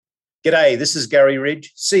G'day, this is Gary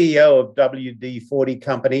Ridge, CEO of WD-40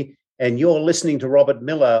 Company, and you're listening to Robert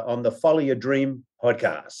Miller on the Follow Your Dream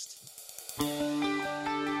podcast.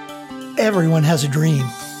 Everyone has a dream.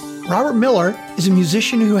 Robert Miller is a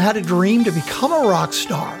musician who had a dream to become a rock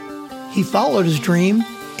star. He followed his dream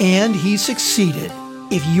and he succeeded.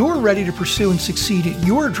 If you're ready to pursue and succeed at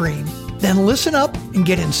your dream, then listen up and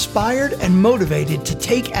get inspired and motivated to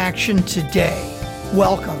take action today.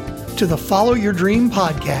 Welcome to the Follow Your Dream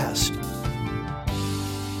podcast.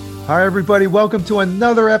 Hi, everybody. Welcome to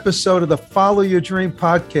another episode of the Follow Your Dream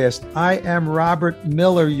podcast. I am Robert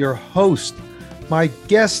Miller, your host. My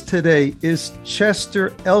guest today is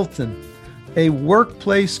Chester Elton, a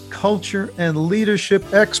workplace culture and leadership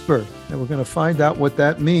expert. And we're going to find out what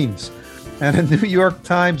that means. And a New York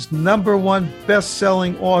Times #1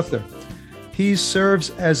 best-selling author. He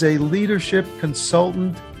serves as a leadership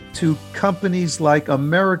consultant to companies like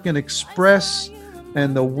American Express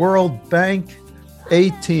and the World Bank,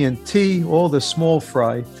 AT&T, all the small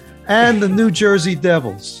fry, and the New Jersey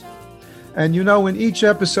Devils. And you know, in each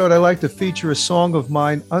episode, I like to feature a song of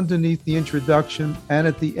mine underneath the introduction and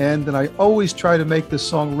at the end, and I always try to make the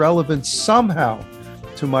song relevant somehow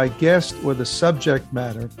to my guest or the subject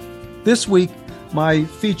matter. This week, my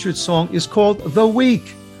featured song is called The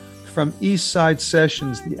Week from East Side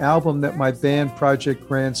Sessions, the album that my band Project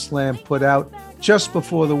Grand Slam put out just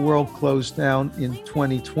before the world closed down in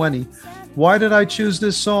 2020. Why did I choose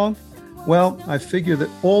this song? Well, I figure that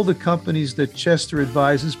all the companies that Chester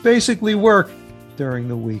advises basically work during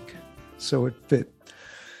the week, so it fit.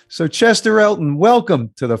 So Chester Elton,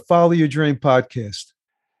 welcome to the Follow Your Dream podcast.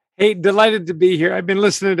 Hey, delighted to be here. I've been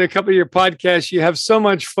listening to a couple of your podcasts. You have so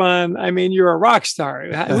much fun. I mean, you're a rock star.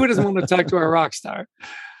 Who doesn't want to talk to a rock star?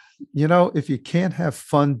 You know, if you can't have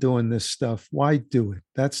fun doing this stuff, why do it?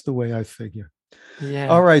 That's the way I figure. Yeah.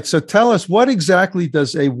 All right. So tell us, what exactly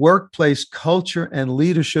does a workplace culture and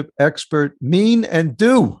leadership expert mean and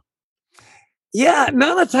do? Yeah,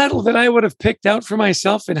 not a title that I would have picked out for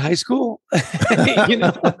myself in high school. You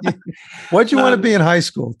know, What'd you want to be in high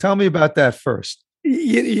school? Tell me about that first.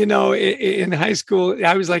 You know, in high school,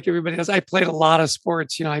 I was like everybody else. I played a lot of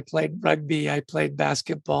sports. You know, I played rugby, I played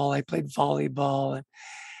basketball, I played volleyball, and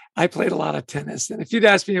I played a lot of tennis. And if you'd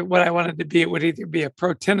asked me what I wanted to be, it would either be a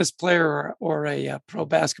pro tennis player or a pro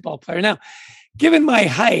basketball player. Now, given my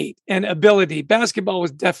height and ability, basketball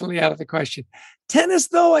was definitely out of the question. Tennis,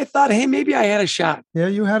 though, I thought, hey, maybe I had a shot. Yeah,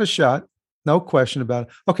 you had a shot. No question about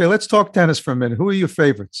it. Okay, let's talk tennis for a minute. Who are your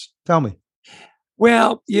favorites? Tell me.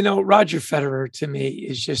 Well, you know, Roger Federer to me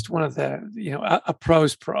is just one of the, you know, a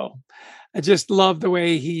pro's pro. I just love the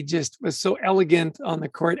way he just was so elegant on the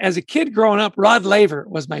court. As a kid growing up, Rod Laver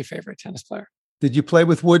was my favorite tennis player. Did you play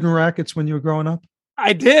with wooden rackets when you were growing up?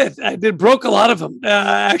 I did. Broke a lot of them.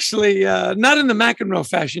 Actually, not in the McEnroe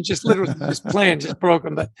fashion, just literally just playing, just broke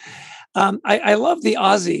them. But I love the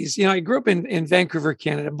Aussies. You know, I grew up in Vancouver,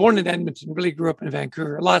 Canada, born in Edmonton, really grew up in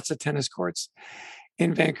Vancouver, lots of tennis courts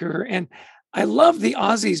in Vancouver. And I love the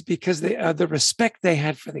Aussies because the respect they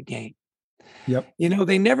had for the game. Yep. You know,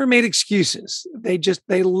 they never made excuses. They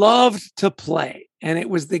loved to play, and it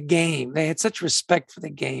was the game. They had such respect for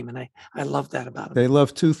the game, and I love that about them. They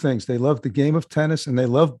love two things. They love the game of tennis and they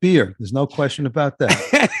love beer. There's no question about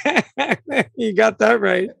that. You got that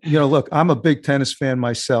right. You know, look, I'm a big tennis fan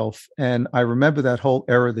myself, and I remember that whole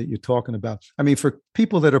era that you're talking about. I mean, for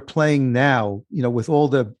people that are playing now, you know, with all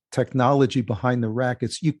the technology behind the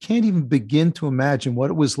rackets, you can't even begin to imagine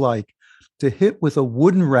what it was like to hit with a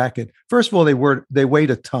wooden racket. First of all, they weighed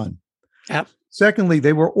a ton. Yep. Secondly,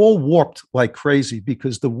 they were all warped like crazy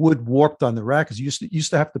because the wood warped on the rackets. You used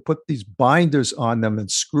to have to put these binders on them and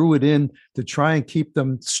screw it in to try and keep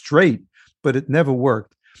them straight, but it never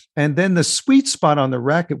worked. And then the sweet spot on the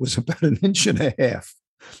racket was about 1.5 inches.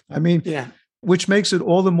 I mean, yeah. Which makes it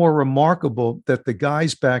all the more remarkable that the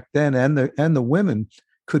guys back then and the women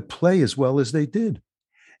could play as well as they did.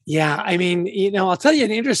 Yeah, I mean, you know, I'll tell you an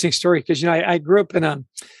interesting story because, you know, I grew up in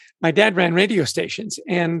my dad ran radio stations.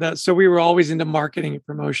 And so we were always into marketing and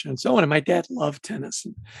promotion and so on. And my dad loved tennis.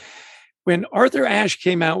 And when Arthur Ashe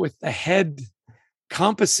came out with the head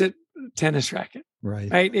composite tennis racket,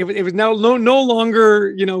 right? It was now no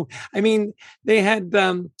longer, you know, I mean, they had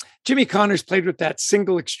Jimmy Connors played with that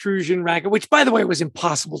single extrusion racket, which, by the way, was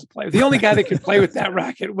impossible to play with. The only guy that could play with that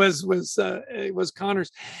racket was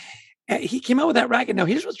Connors. He came out with that racket. Now,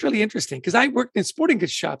 here's what's really interesting, because I worked in sporting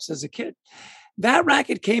goods shops as a kid. That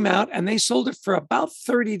racket came out and they sold it for about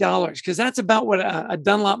 $30 because that's about what a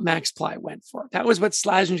Dunlop Max Ply went for. That was what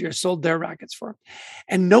Slazenger sold their rackets for.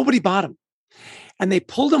 And nobody bought them. And they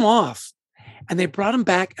pulled them off and they brought them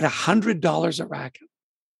back at $100 a racket.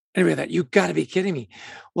 Anyway, that you got to be kidding me.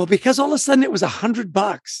 Well, because all of a sudden it was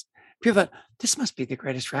 $100, people thought this must be the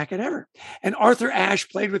greatest racket ever. And Arthur Ashe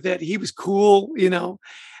played with it. He was cool,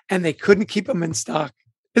 and they couldn't keep him in stock.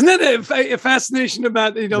 Isn't that a fascination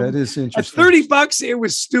about, that is interesting. At $30, it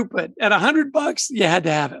was stupid. At $100, you had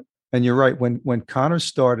to have it. And you're right. When Connor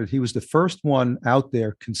started, he was the first one out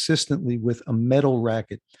there consistently with a metal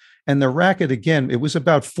racket. And the racket, again, it was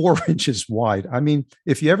about 4 inches wide. I mean,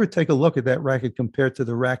 if you ever take a look at that racket compared to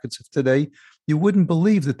the rackets of today, you wouldn't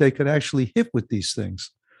believe that they could actually hit with these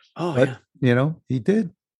things. Oh, but, he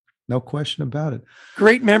did. No question about it.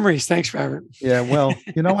 Great memories. Thanks, Robert. Yeah, well,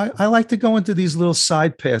 I like to go into these little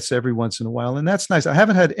side paths every once in a while, and that's nice. I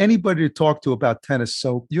haven't had anybody to talk to about tennis,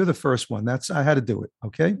 so you're the first one. I had to do it.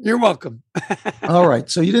 Okay. You're welcome. All right.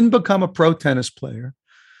 So you didn't become a pro tennis player.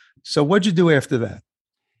 So what'd you do after that?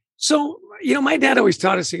 So, my dad always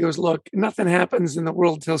taught us, he goes, look, nothing happens in the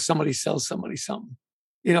world until somebody sells somebody something.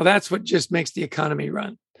 That's what just makes the economy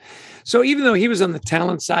run. So even though he was on the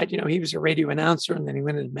talent side, he was a radio announcer and then he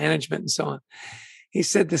went into management and so on. He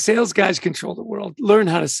said, the sales guys control the world, learn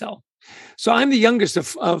how to sell. So I'm the youngest of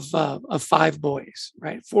 5 boys,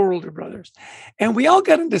 right? 4 older brothers. And we all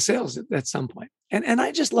got into sales at some point. And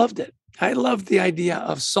I just loved it. I loved the idea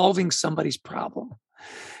of solving somebody's problem.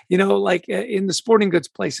 Like in the sporting goods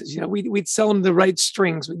places, we'd sell them the right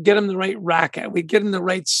strings, we'd get them the right racket, we'd get them the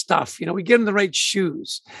right stuff, we'd get them the right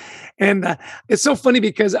shoes. And it's so funny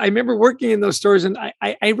because I remember working in those stores and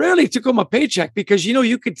I rarely took home a paycheck because,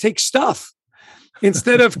 you could take stuff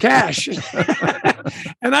instead of cash.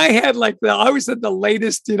 And I had I always had the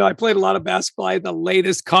latest, I played a lot of basketball. I had the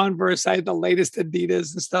latest Converse, I had the latest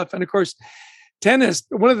Adidas and stuff. And of course, tennis,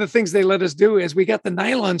 one of the things they let us do is we got the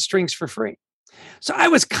nylon strings for free. So I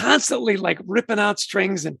was constantly ripping out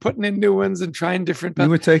strings and putting in new ones and trying different. You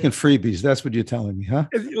were taking freebies. That's what you're telling me, huh?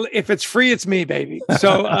 If it's free, it's me, baby.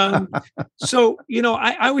 So,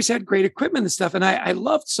 I always had great equipment and stuff, and I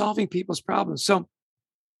loved solving people's problems. So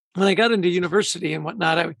when I got into university and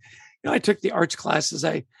whatnot, I took the arts classes.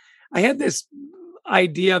 I had this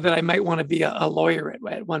idea that I might want to be a lawyer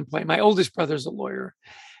at one point. My oldest brother's a lawyer.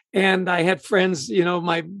 And I had friends,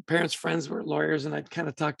 my parents' friends were lawyers, and I'd kind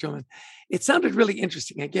of talk to them. And it sounded really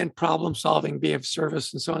interesting. Again, problem solving, be of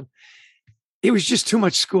service, and so on. It was just too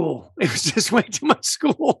much school. It was just way too much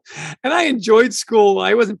school. And I enjoyed school.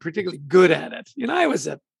 I wasn't particularly good at it. I was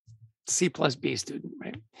a C+B student,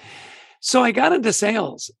 right? So I got into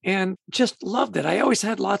sales and just loved it. I always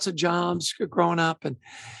had lots of jobs growing up. And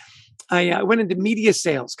I went into media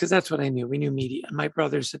sales because that's what I knew. We knew media. My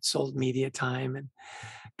brothers had sold Media Time and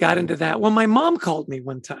got into that. Well, my mom called me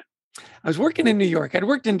one time. I was working in New York. I'd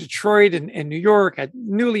worked in Detroit and New York. I'd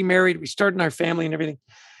newly married. We started our family and everything.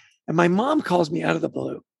 And my mom calls me out of the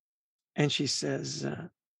blue. And she says,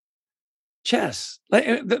 Chess,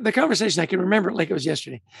 the conversation, I can remember it like it was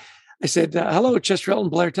yesterday. I said, hello, Chester Elton,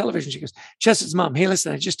 Blair Television. She goes, Chess's mom. Hey,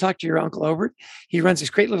 listen, I just talked to your Uncle Obert. He runs this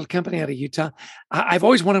great little company out of Utah. I've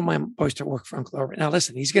always wanted my boys to work for Uncle Obert. Now,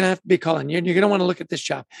 listen, he's going to have to be calling you, and you're going to want to look at this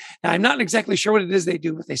job. Now, I'm not exactly sure what it is they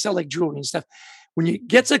do, but they sell jewelry and stuff. When you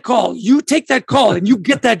gets a call, you take that call and you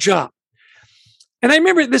get that job. And I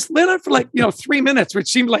remember this went on for 3 minutes, which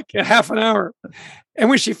seemed like a half an hour. And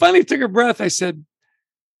when she finally took her breath, I said,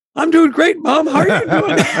 I'm doing great, Mom. How are you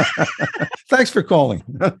doing? Thanks for calling.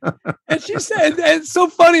 And she said, and it's so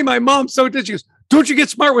funny. My mom she goes, don't you get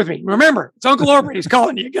smart with me. Remember, it's Uncle Obert. He's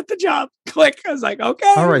calling you. Get the job. Click. I was like,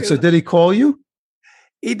 okay. All right. So did he call you?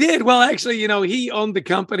 He did. Well, actually, he owned the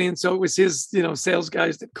company. And so it was his, sales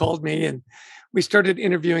guys that called me. And we started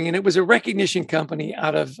interviewing. And it was a recognition company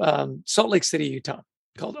out of Salt Lake City, Utah,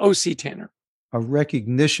 called O.C. Tanner. A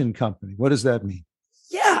recognition company. What does that mean?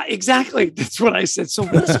 Yeah, exactly. That's what I said. So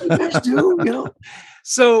what do you guys do?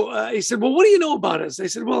 So he said, well, what do you know about us? I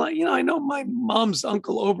said, well, I know my mom's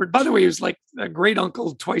Uncle Obert. By the way, he was like a great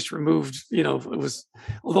uncle twice removed. It was,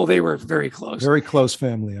 although they were very close. Very close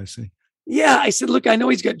family, I see. Yeah. I said, look, I know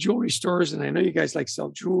he's got jewelry stores and I know you guys sell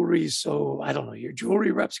jewelry. So I don't know, your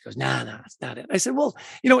jewelry reps. He goes, nah, that's not it. I said, well,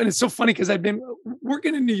 and it's so funny because I've been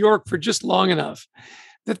working in New York for just long enough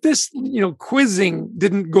that this, quizzing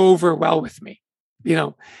didn't go over well with me.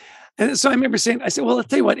 And so I remember saying, I said, well, I'll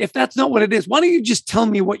tell you what, if that's not what it is, why don't you just tell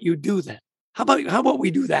me what you do then? How about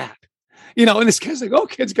we do that? And this guy's like, oh,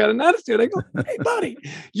 kid's got an attitude. I go, hey, buddy,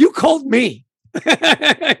 you called me.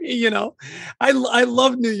 I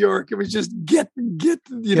love New York. It was just get to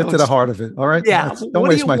the heart of it. All right. Yeah. Don't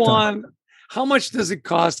waste my time. How much does it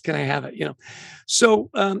cost? Can I have it?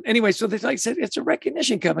 So anyway, so they said, it's a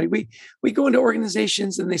recognition company. We go into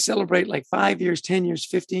organizations and they celebrate 5 years, 10 years,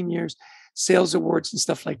 15 years. sales awards and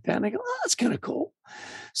stuff like that. And I go, oh, that's kind of cool.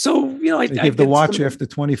 So, I give the watch after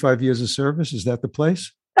 25 years of service. Is that the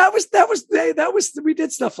place? We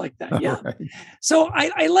did stuff like that. Yeah. Right. So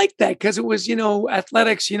I liked that because it was,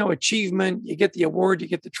 athletics, achievement, you get the award, you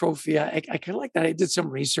get the trophy. I kind of like that. I did some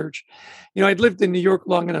research. I'd lived in New York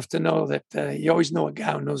long enough to know that you always know a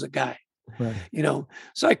guy who knows a guy. Right.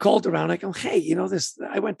 So I called around. I go, hey,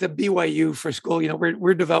 I went to BYU for school.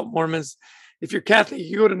 We're devout Mormons. If you're Catholic,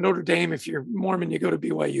 you go to Notre Dame. If you're Mormon, you go to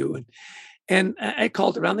BYU. And I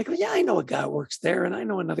called around. They go, yeah, I know a guy who works there, and I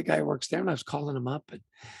know another guy who works there. And I was calling him up,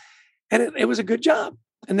 and it was a good job.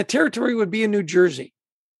 And the territory would be in New Jersey.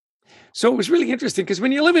 So it was really interesting because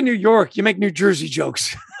when you live in New York, you make New Jersey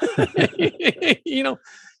jokes.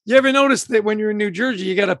 You ever notice that when you're in New Jersey,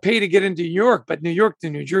 you got to pay to get into New York, but New York to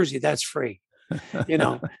New Jersey, that's free.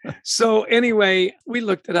 So anyway, we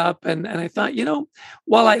looked it up and I thought,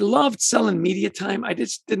 while I loved selling media time, I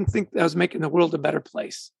just didn't think that I was making the world a better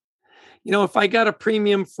place. If I got a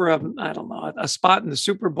premium for a spot in the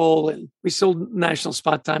Super Bowl, and we sold national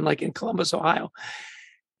spot time, like in Columbus, Ohio,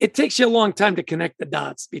 it takes you a long time to connect the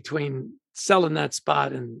dots between selling that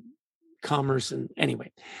spot and commerce. And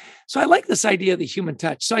anyway, so I like this idea of the human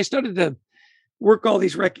touch. So I started to work all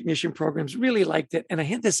these recognition programs, really liked it. And I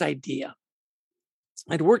had this idea.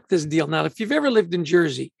 I'd worked this deal. Now, if you've ever lived in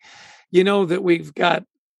Jersey, you know that we've got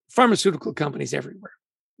pharmaceutical companies everywhere.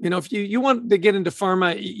 If you want to get into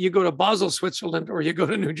pharma, you go to Basel, Switzerland, or you go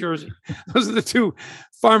to New Jersey. Those are the two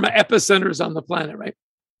pharma epicenters on the planet, right?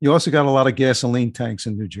 You also got a lot of gasoline tanks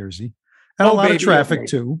in New Jersey and a lot of traffic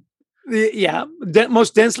too. Yeah.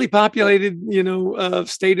 Most densely populated,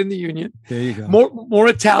 state in the Union. There you go. More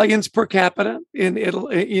Italians per capita in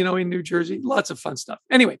Italy, in New Jersey. Lots of fun stuff.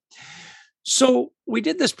 Anyway, so we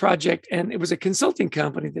did this project, and it was a consulting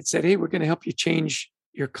company that said, hey, we're going to help you change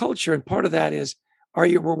your culture. And part of that is, are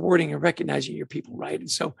you rewarding and recognizing your people, right? And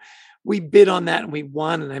so we bid on that and we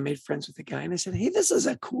won, and I made friends with the guy, and I said, hey, this is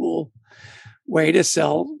a cool way to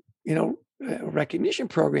sell, recognition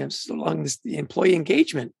programs along the employee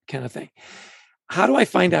engagement kind of thing. How do I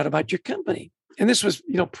find out about your company? And this was,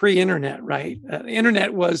 pre-internet, right? The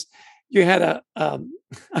internet was, you had a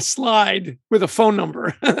slide with a phone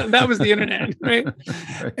number. That was the internet, right?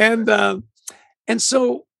 And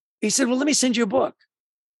so he said, well, let me send you a book.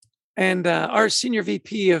 And our senior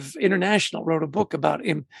VP of international wrote a book about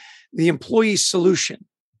the employee solution,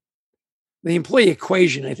 the employee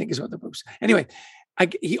equation, I think is what the book's. Anyway,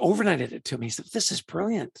 he overnighted it to me. He said, this is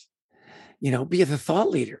brilliant. Be the thought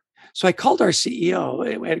leader. So I called our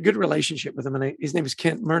CEO. I had a good relationship with him, and his name is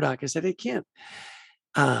Kent Murdoch. I said, hey, Kent,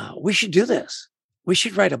 we should do this. We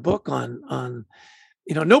should write a book on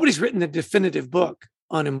nobody's written a definitive book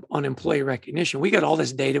on employee recognition. We got all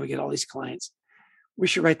this data. We get all these clients. We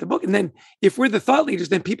should write the book. And then if we're the thought leaders,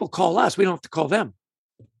 then people call us. We don't have to call them.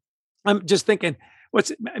 I'm just thinking,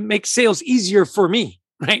 make sales easier for me,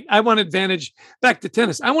 right? I want advantage, back to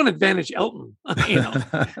tennis. I want advantage Elton,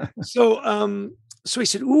 So he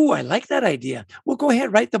said, ooh, I like that idea. Well, go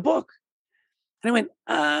ahead, write the book. And I went,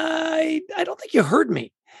 I don't think you heard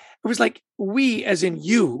me. It was like, we, as in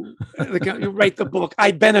you write the book.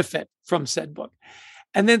 I benefit from said book.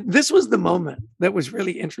 And then this was the moment that was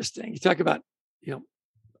really interesting. You talk about,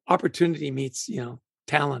 opportunity meets,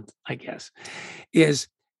 talent, I guess, is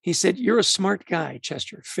he said, you're a smart guy,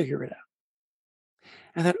 Chester, figure it out.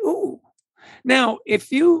 And I thought, ooh, now,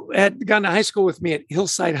 if you had gone to high school with me at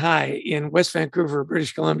Hillside High in West Vancouver,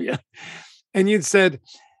 British Columbia, and you'd said,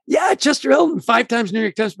 yeah, Chester Elton, 5 times New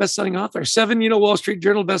York Times bestselling author, 7, Wall Street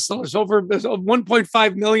Journal bestsellers, over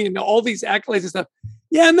 1.5 million, all these accolades and stuff.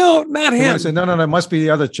 Yeah, no, not him. I said, no, it must be the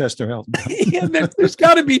other Chester Elton. Yeah, there's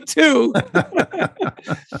got to be 2.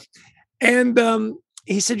 And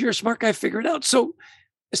he said, you're a smart guy, figure it out. So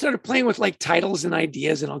I started playing with like titles and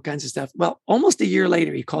ideas and all kinds of stuff. Well, almost a year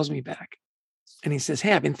later, he calls me back and he says,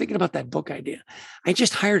 hey, I've been thinking about that book idea. I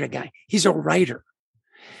just hired a guy. He's a writer.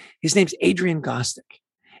 His name's Adrian Gostick.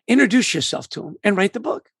 Introduce yourself to him and write the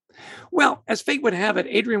book. Well, as fate would have it,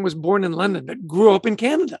 Adrian was born in London, but grew up in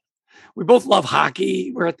Canada. We both love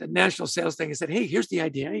hockey. We're at the national sales thing. I said, hey, here's the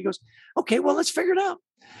idea. He goes, okay, well, let's figure it out.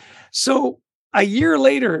 So a year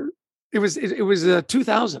later, it was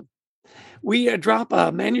 2000. We drop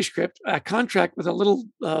a manuscript, a contract with a little,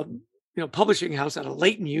 publishing house out of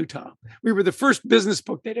Layton, Utah. We were the first business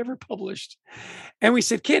book they'd ever published. And we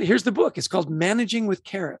said, Kent, here's the book. It's called Managing with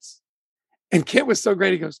Carrots. And Kent was so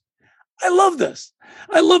great. He goes, I love this.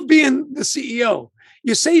 I love being the CEO.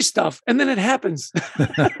 You say stuff and then it happens.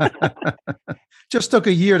 Just took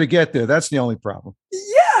a year to get there. That's the only problem.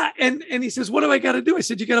 Yeah. And he says, what do I got to do? I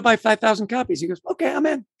said, you got to buy 5,000 copies. He goes, okay, I'm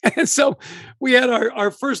in. And so we had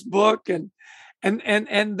our first book and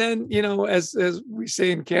then, as we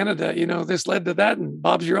say in Canada, this led to that and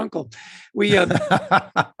Bob's your uncle. We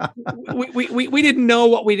we didn't know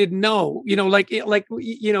what we didn't know,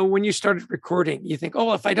 when you started recording, you think,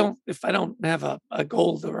 oh, if I don't have a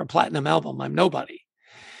gold or a platinum album, I'm nobody.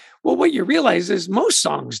 Well, what you realize is most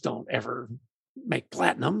songs don't ever make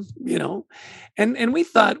platinum, and we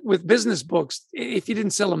thought with business books, if you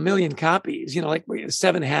didn't sell 1 million copies, like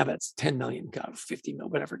 7 Habits, 10 million, 50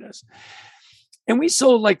 million, whatever it is. And we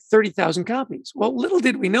sold like 30,000 copies. Well, little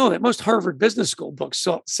did we know that most Harvard Business School books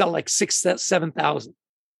sell like 6,000, 7,000.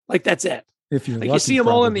 Like that's it. If you're like lucky, you see them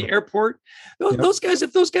probably. all in the airport. Those guys,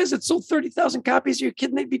 if those guys had sold 30,000 copies, you're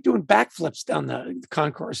kidding, they'd be doing backflips down the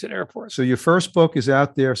concourse at airports. So your first book is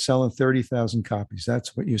out there selling 30,000 copies.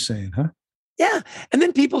 That's what you're saying, huh? Yeah. And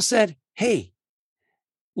then people said, hey,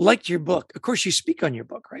 liked your book. Of course, you speak on your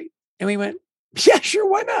book, right? And we went, yeah, sure.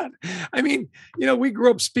 Why not? I mean, we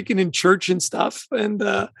grew up speaking in church and stuff. And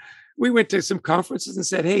we went to some conferences and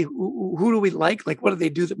said, hey, who do we like? Like, what do they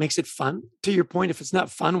do that makes it fun? To your point, if it's not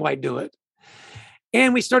fun, why do it?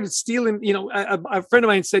 And we started stealing, a friend of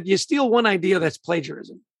mine said, you steal one idea, that's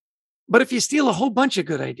plagiarism. But if you steal a whole bunch of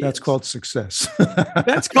good ideas, that's called success.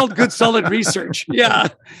 That's called good, solid research. Yeah.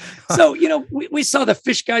 So, we saw the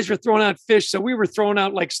fish guys were throwing out fish. So we were throwing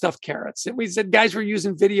out like stuffed carrots. And we said, guys were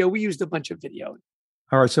using video. We used a bunch of video.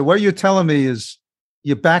 All right. So what you're telling me is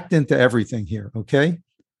you backed into everything here. Okay.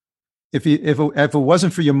 If it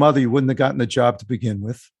wasn't for your mother, you wouldn't have gotten the job to begin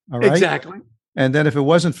with. All right. Exactly. And then if it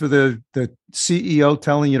wasn't for the CEO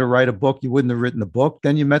telling you to write a book, you wouldn't have written the book.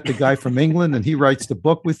 Then you met the guy from England and he writes the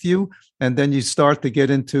book with you. And then you start to get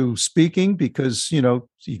into speaking because, you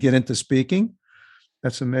get into speaking.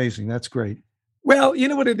 That's amazing. That's great. Well, you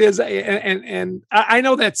know what it is. And I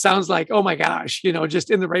know that sounds like, oh my gosh, just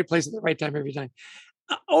in the right place at the right time every time.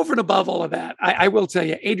 Over and above all of that, I will tell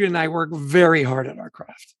you, Adrian and I work very hard at our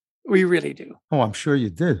craft. We really do. Oh, I'm sure you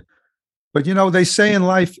did. But, they say in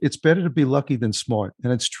life, it's better to be lucky than smart.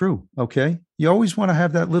 And it's true. Okay. You always want to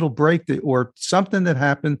have that little break or something that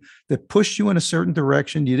happened that pushed you in a certain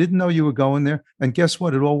direction. You didn't know you were going there. And guess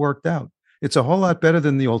what? It all worked out. It's a whole lot better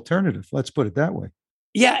than the alternative. Let's put it that way.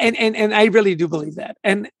 Yeah. And I really do believe that.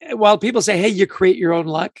 And while people say, hey, you create your own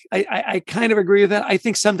luck, I kind of agree with that. I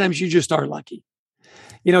think sometimes you just are lucky.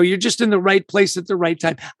 You're just in the right place at the right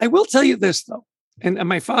time. I will tell you this, though. And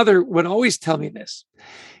my father would always tell me this.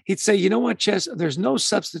 He'd say, you know what, Chess, there's no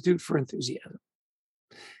substitute for enthusiasm.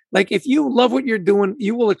 Like if you love what you're doing,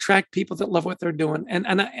 you will attract people that love what they're doing.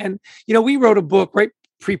 And we wrote a book right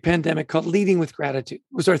pre-pandemic called Leading with Gratitude.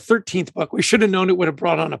 It was our 13th book. We should have known it would have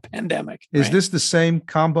brought on a pandemic. Is this the same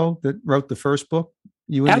combo that wrote the first book?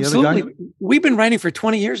 You and Absolutely. The other guy? We've been writing for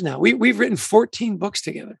 20 years now. We've written 14 books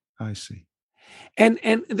together. I see.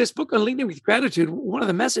 And this book on Leading with Gratitude, one of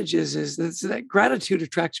the messages is that gratitude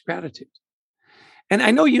attracts gratitude. And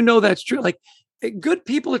I know that's true. Like good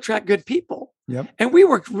people attract good people. Yep. And we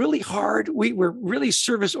worked really hard. We were really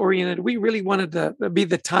service oriented. We really wanted to be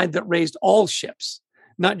the tide that raised all ships,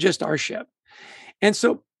 not just our ship. And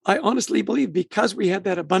so I honestly believe because we had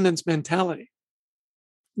that abundance mentality,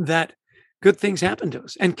 that good things happen to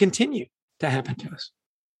us and continue to happen to us.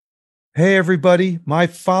 Hey, everybody. My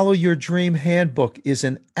Follow Your Dream Handbook is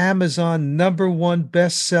an Amazon #1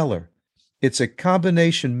 bestseller. It's a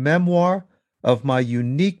combination memoir of my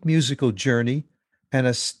unique musical journey and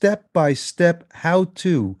a step-by-step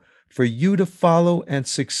how-to for you to follow and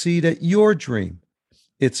succeed at your dream.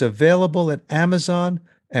 It's available at Amazon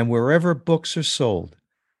and wherever books are sold.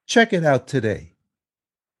 Check it out today.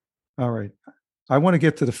 All right. I want to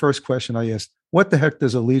get to the first question I asked. What the heck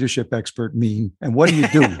does a leadership expert mean? And what do you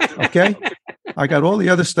do? Okay. I got all the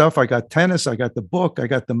other stuff. I got tennis. I got the book. I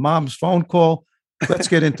got the mom's phone call. Let's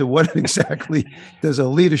get into what exactly does a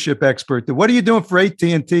leadership expert do? What are you doing for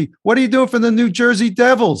AT&T? What are you doing for the New Jersey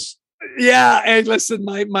Devils? Yeah. And listen,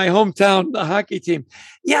 my hometown, the hockey team.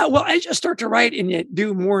 Yeah. Well, as you start to write and you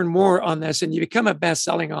do more and more on this and you become a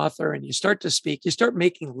best-selling author and you start to speak, you start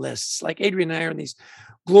making lists. Like Adrian and I are in these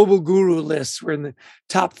global guru lists. We're in the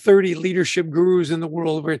top 30 leadership gurus in the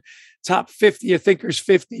world. We're top 50 of Thinkers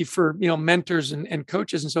 50 for, mentors and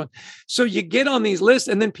coaches and so on. So you get on these lists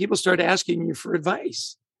and then people start asking you for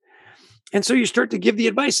advice. And so you start to give the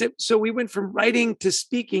advice. So we went from writing to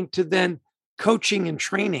speaking to then coaching and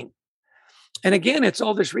training. And again, it's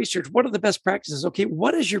all this research. What are the best practices? Okay,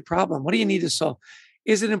 what is your problem? What do you need to solve?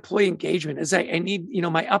 Is it employee engagement? Is I need,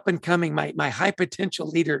 my up and coming, my high potential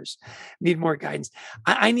leaders need more guidance.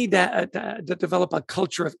 I need to develop a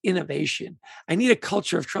culture of innovation. I need a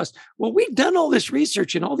culture of trust. Well, we've done all this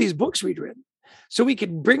research in all these books we'd written, so we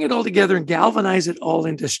could bring it all together and galvanize it all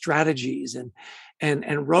into strategies and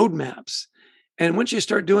roadmaps. And once you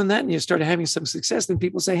start doing that and you start having some success, then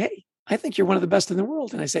people say, "Hey, I think you're one of the best in the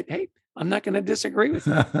world." And I say, "Hey, I'm not going to disagree with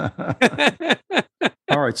you."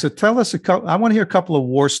 All right. So tell us I want to hear a couple of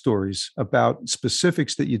war stories about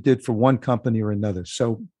specifics that you did for one company or another,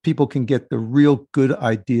 so people can get the real good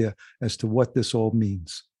idea as to what this all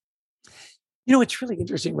means. It's really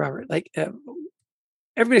interesting, Robert. Like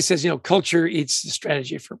everybody says, culture eats the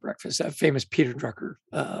strategy for breakfast, that famous Peter Drucker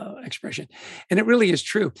expression. And it really is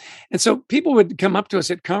true. And so people would come up to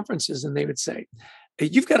us at conferences and they would say,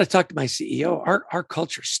 "You've got to talk to my CEO. Our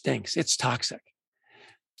culture stinks. It's toxic."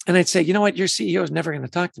 And I'd say, "You know what? Your CEO is never going to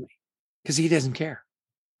talk to me because he doesn't care.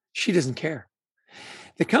 She doesn't care."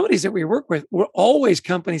 The companies that we work with were always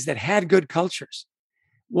companies that had good cultures,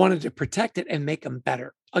 wanted to protect it and make them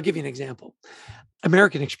better. I'll give you an example.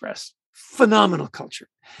 American Express, phenomenal culture.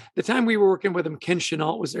 The time we were working with them, Ken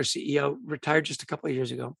Chenault was their CEO, retired just a couple of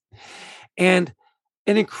years ago. And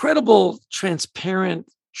an incredible,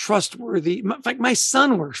 transparent, trustworthy. In fact, my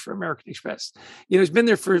son works for American Express. He's been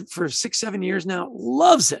there for 6-7 years now,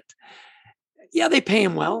 loves it. Yeah, they pay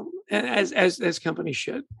him well, as companies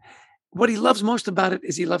should. What he loves most about it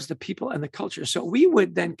is he loves the people and the culture. So we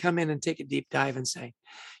would then come in and take a deep dive and say,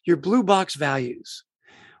 your blue box values,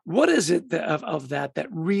 what is it of that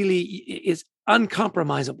really is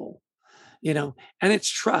uncompromisable? And it's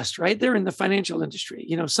trust, right? They're in the financial industry.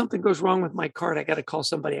 Something goes wrong with my card, I got to call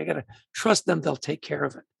somebody. I got to trust them. They'll take care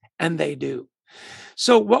of it. And they do.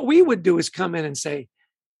 So what we would do is come in and say,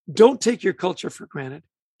 don't take your culture for granted.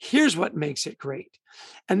 Here's what makes it great.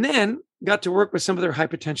 And then got to work with some of their high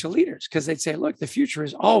potential leaders because they'd say, look, the future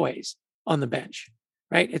is always on the bench,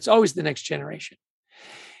 right? It's always the next generation.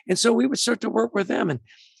 And so we would start to work with them. And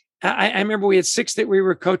I remember we had 6 that we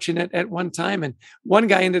were coaching at one time, and one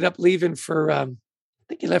guy ended up leaving for, I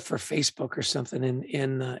think he left for Facebook or something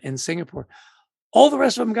in Singapore. All the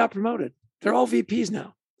rest of them got promoted. They're all VPs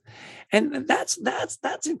now, and that's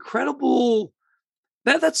incredible.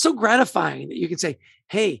 That's so gratifying that you can say,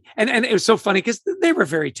 hey, and it was so funny because they were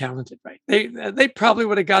very talented, right? They probably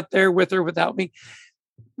would have got there with or without me.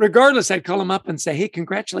 Regardless, I'd call them up and say, hey,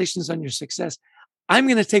 congratulations on your success. I'm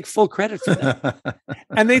going to take full credit for that.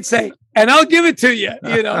 And they'd say, and I'll give it to you,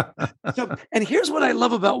 So, and here's what I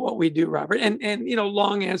love about what we do, Robert. And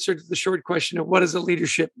long answer to the short question of what is a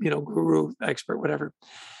leadership, guru, expert, whatever.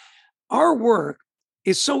 Our work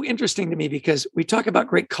is so interesting to me because we talk about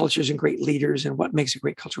great cultures and great leaders and what makes a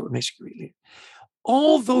great culture, what makes a great leader.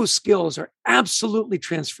 All those skills are absolutely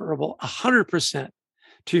transferable 100%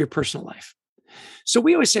 to your personal life. So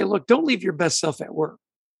we always say, look, don't leave your best self at work.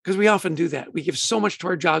 Because we often do that. We give so much to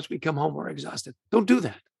our jobs, we come home, we're exhausted. Don't do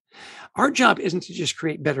that. Our job isn't to just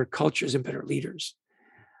create better cultures and better leaders.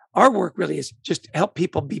 Our work really is just to help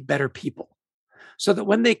people be better people so that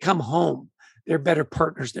when they come home, they're better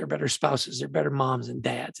partners, they're better spouses, they're better moms and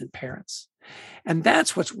dads and parents. And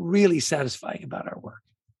that's what's really satisfying about our work.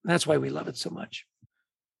 And that's why we love it so much.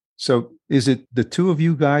 So is it the two of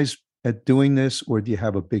you guys at doing this, or do you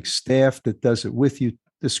have a big staff that does it with you?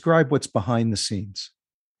 Describe what's behind the scenes.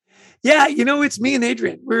 Yeah, it's me and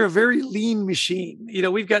Adrian. We're a very lean machine.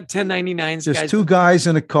 We've got 1099s. Just guys. 2 guys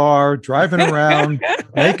in a car driving around,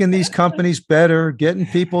 making these companies better, getting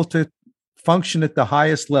people to function at the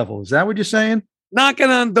highest level. Is that what you're saying? Knocking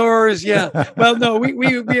on doors. Yeah. Well, no,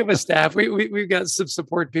 we have a staff. We've got some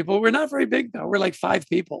support people. We're not very big though. We're like 5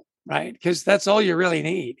 people, right? Because that's all you really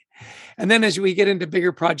need. And then as we get into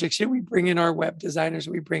bigger projects, we bring in our web designers,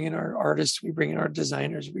 we bring in our artists, we bring in our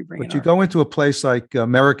designers, But you go into a place like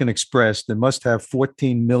American Express that must have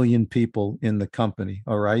 14 million people in the company.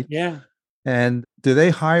 All right. Yeah. And do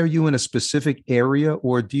they hire you in a specific area,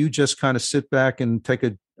 or do you just kind of sit back and take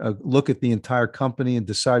a look at the entire company and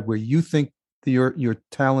decide where you think your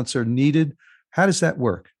talents are needed? How does that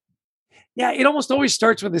work? Yeah, it almost always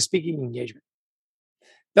starts with a speaking engagement.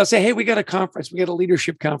 They'll say, hey, we got a conference. We got a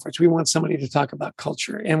leadership conference. We want somebody to talk about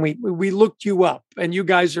culture. And we looked you up and you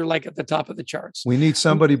guys are like at the top of the charts. We need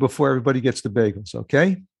somebody before everybody gets the bagels.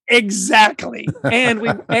 Okay. Exactly. And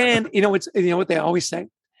you know what they always say?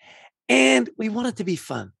 And we want it to be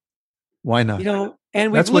fun. Why not?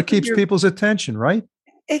 And that's what keeps people's attention, right?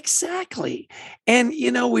 Exactly. And,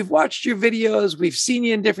 we've watched your videos. We've seen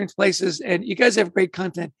you in different places and you guys have great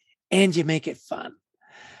content and you make it fun.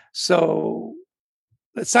 So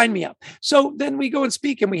Sign me up. So then we go and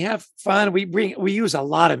speak and we have fun. We use a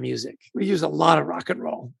lot of music. We use a lot of rock and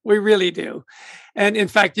roll. We really do. And in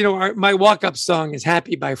fact, my walk-up song is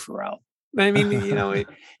Happy by Pharrell. I mean,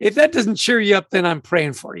 if that doesn't cheer you up, then I'm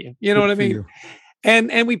praying for you. You know what I mean?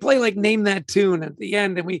 And we play like Name That Tune at the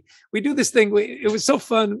end. And we do this thing. It was so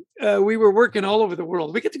fun. We were working all over the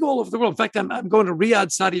world. We get to go all over the world. In fact, I'm going to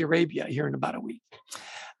Riyadh, Saudi Arabia here in about a week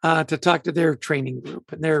to talk to their training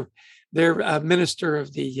group and their minister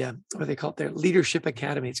of the what they call it, their leadership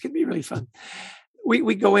academy. It's going to be really fun.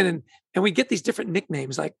 We go in and we get these different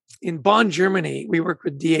nicknames. Like in Bonn, Germany, we work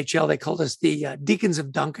with DHL. They called us the deacons of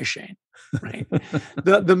Dankeschön, right?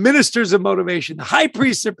 the ministers of motivation, the high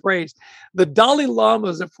priests of praise, the Dalai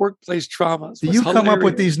Lamas of workplace traumas. Do you come up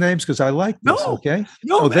with these names? Because I like this. No, okay.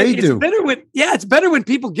 No, they do. It's better when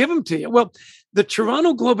people give them to you. Well, the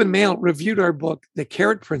Toronto Globe and Mail reviewed our book, The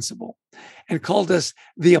Carrot Principle, and called us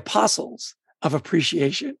the apostles of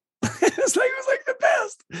appreciation. it was like the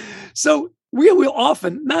best. So we will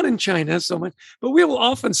often, not in China so much, but we will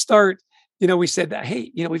often start, we said that,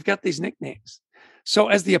 hey, we've got these nicknames. So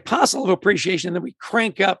as the apostle of appreciation, then we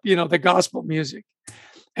crank up, the gospel music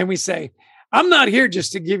and we say, I'm not here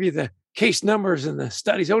just to give you the case numbers and the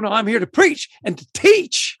studies. Oh no, I'm here to preach and to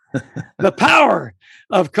teach the power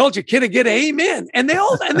of culture. Can I get an amen? And they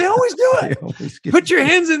always do it. Put your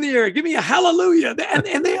hands in the air. Give me a hallelujah. And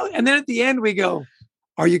then at the end we go,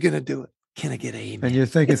 are you going to do it? Can I get an amen? And you're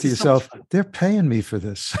thinking to yourself, they're paying me for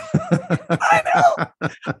this. I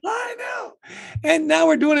know. And now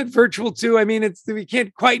we're doing it virtual too. I mean, we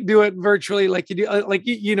can't quite do it virtually like you do. Like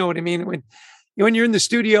you know what I mean? When you're in the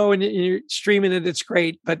studio and you're streaming it, it's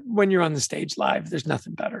great. But when you're on the stage live, there's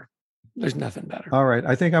nothing better. There's nothing better. All right.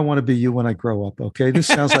 I think I want to be you when I grow up. Okay. This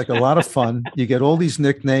sounds like a lot of fun. You get all these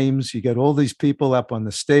nicknames. You get all these people up on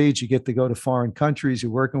the stage. You get to go to foreign countries.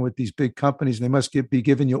 You're working with these big companies. And they must be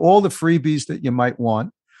giving you all the freebies that you might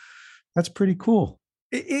want. That's pretty cool.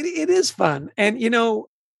 It is fun. And,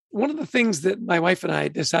 one of the things that my wife and I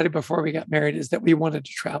decided before we got married is that we wanted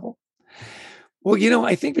to travel. Well,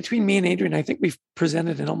 I think between me and Adrian, I think we've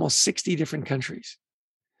presented in almost 60 different countries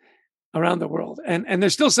around the world. And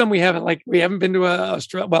there's still some we haven't, like we haven't been to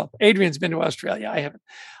Australia. Well, Adrian's been to Australia. I haven't.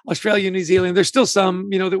 Australia, New Zealand. There's still some,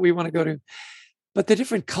 that we want to go to. But the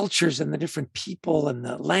different cultures and the different people and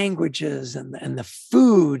the languages and the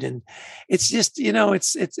food. And it's just,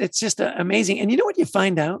 it's just amazing. And you know what you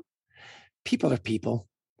find out? People are people.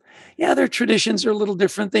 Yeah, their traditions are a little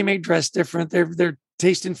different. They may dress different. Their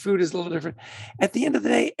taste in food is a little different. At the end of the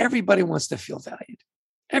day, everybody wants to feel valued.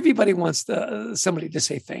 Everybody wants somebody to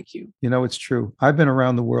say thank you. It's true. I've been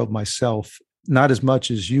around the world myself, not as much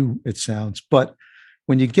as you, it sounds. But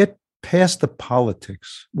when you get past the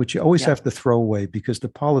politics, which you always have to throw away because the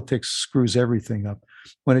politics screws everything up,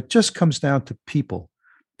 when it just comes down to people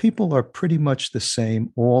are pretty much the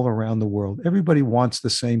same all around the world. Everybody wants the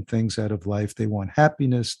same things out of life. They want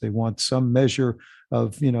happiness. They want some measure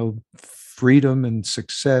of, freedom and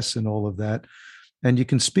success and all of that. And you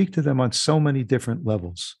can speak to them on so many different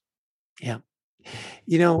levels. Yeah.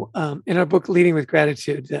 In our book, Leading with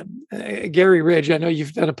Gratitude, Gary Ridge, I know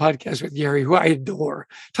you've done a podcast with Gary, who I adore.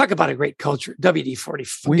 Talk about a great culture,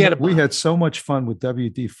 WD-40. We had so much fun with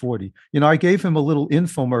WD-40. I gave him a little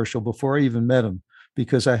infomercial before I even met him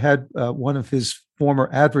because I had one of his former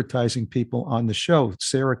advertising people on the show,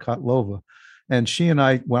 Sarah Kotlova. And she and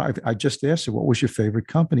I just asked her, what was your favorite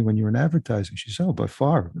company when you were in advertising? She said, by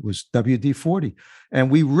far, it was WD-40. And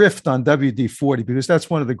we riffed on WD-40 because that's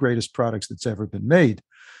one of the greatest products that's ever been made.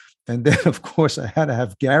 And then, of course, I had to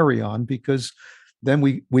have Gary on because then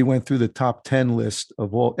we went through the top 10 list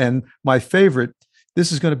of all. And my favorite,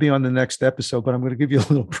 this is going to be on the next episode, but I'm going to give you a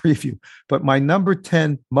little preview. But my number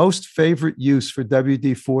 10 most favorite use for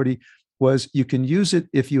WD-40 was you can use it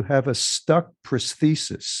if you have a stuck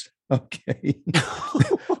prosthesis. Okay.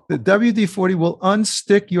 The WD-40 will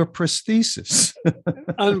unstick your prosthesis.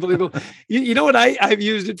 Unbelievable. You know what I've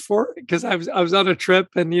used it for? Because I was on a trip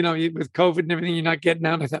and, with COVID and everything, you're not getting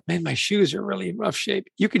out. I thought, man, my shoes are really in rough shape.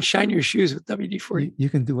 You can shine your shoes with WD-40. You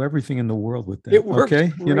can do everything in the world with that. It works. Okay.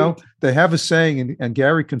 Great. They have a saying, and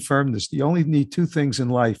Gary confirmed this. You only need two things in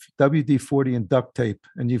life, WD-40 and duct tape,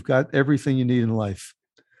 and you've got everything you need in life.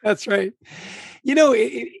 That's right.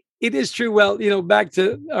 It is true. Well, back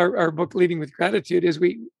to our book, Leading with Gratitude, is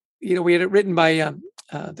we had it written by,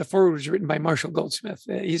 the foreword was written by Marshall Goldsmith.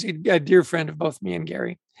 He's a dear friend of both me and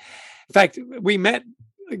Gary. In fact, we met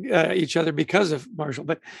each other because of Marshall,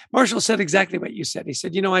 but Marshall said exactly what you said. He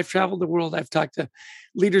said, I've traveled the world. I've talked to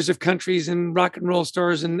leaders of countries and rock and roll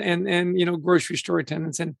stores and grocery store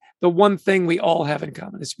attendants. And the one thing we all have in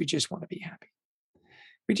common is we just want to be happy.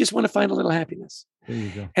 We just want to find a little happiness. There you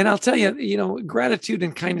go. And I'll tell you, gratitude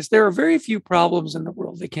and kindness, there are very few problems in the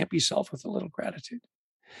world that can't be solved with a little gratitude.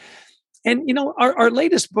 And, our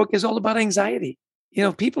latest book is all about anxiety.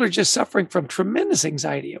 People are just suffering from tremendous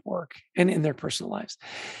anxiety at work and in their personal lives.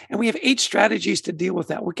 And we have 8 strategies to deal with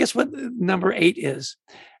that. Well, guess what number 8 is?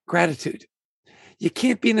 Gratitude. You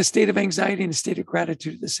can't be in a state of anxiety and a state of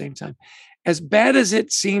gratitude at the same time. As bad as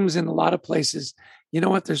it seems in a lot of places, you know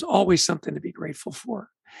what? There's always something to be grateful for.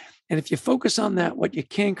 And if you focus on that, what you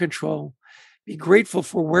can control, be grateful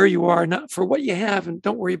for where you are, not for what you have, and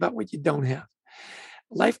don't worry about what you don't have.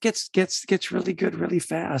 Life gets really good really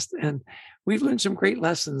fast. And we've learned some great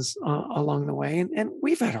lessons along the way. And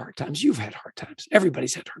we've had hard times. You've had hard times.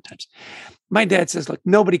 Everybody's had hard times. My dad says, look,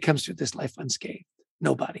 nobody comes through this life unscathed.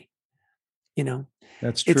 Nobody.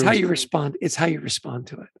 That's true. It's how you respond. It's how you respond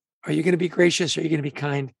to it. Are you going to be gracious? Are you going to be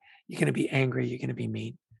kind? You're going to be angry. You're going to be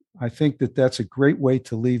mean. I think that's a great way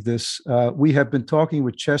to leave this. We have been talking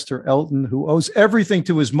with Chester Elton, who owes everything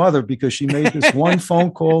to his mother because she made this one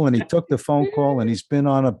phone call and he took the phone call and he's been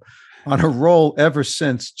on a roll ever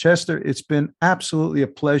since. Chester, it's been absolutely a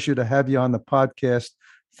pleasure to have you on the podcast.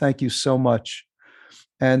 Thank you so much.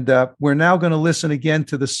 And we're now going to listen again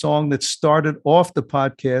to the song that started off the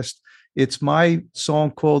podcast. It's my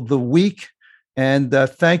song called The Week. And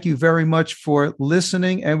thank you very much for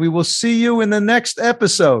listening. And we will see you in the next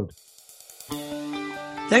episode.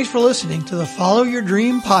 Thanks for listening to the Follow Your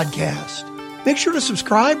Dream podcast. Make sure to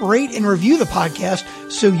subscribe, rate, and review the podcast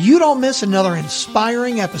so you don't miss another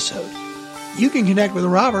inspiring episode. You can connect with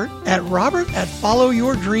Robert at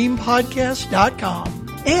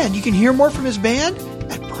followyourdreampodcast.com. And you can hear more from his band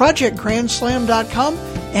at projectgrandslam.com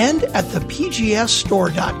and at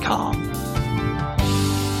thepgsstore.com.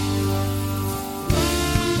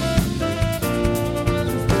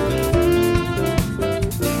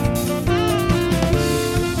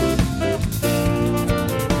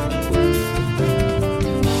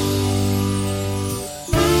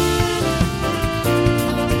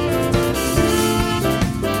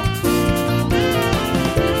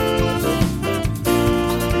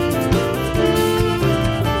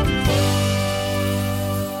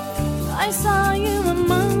 I saw you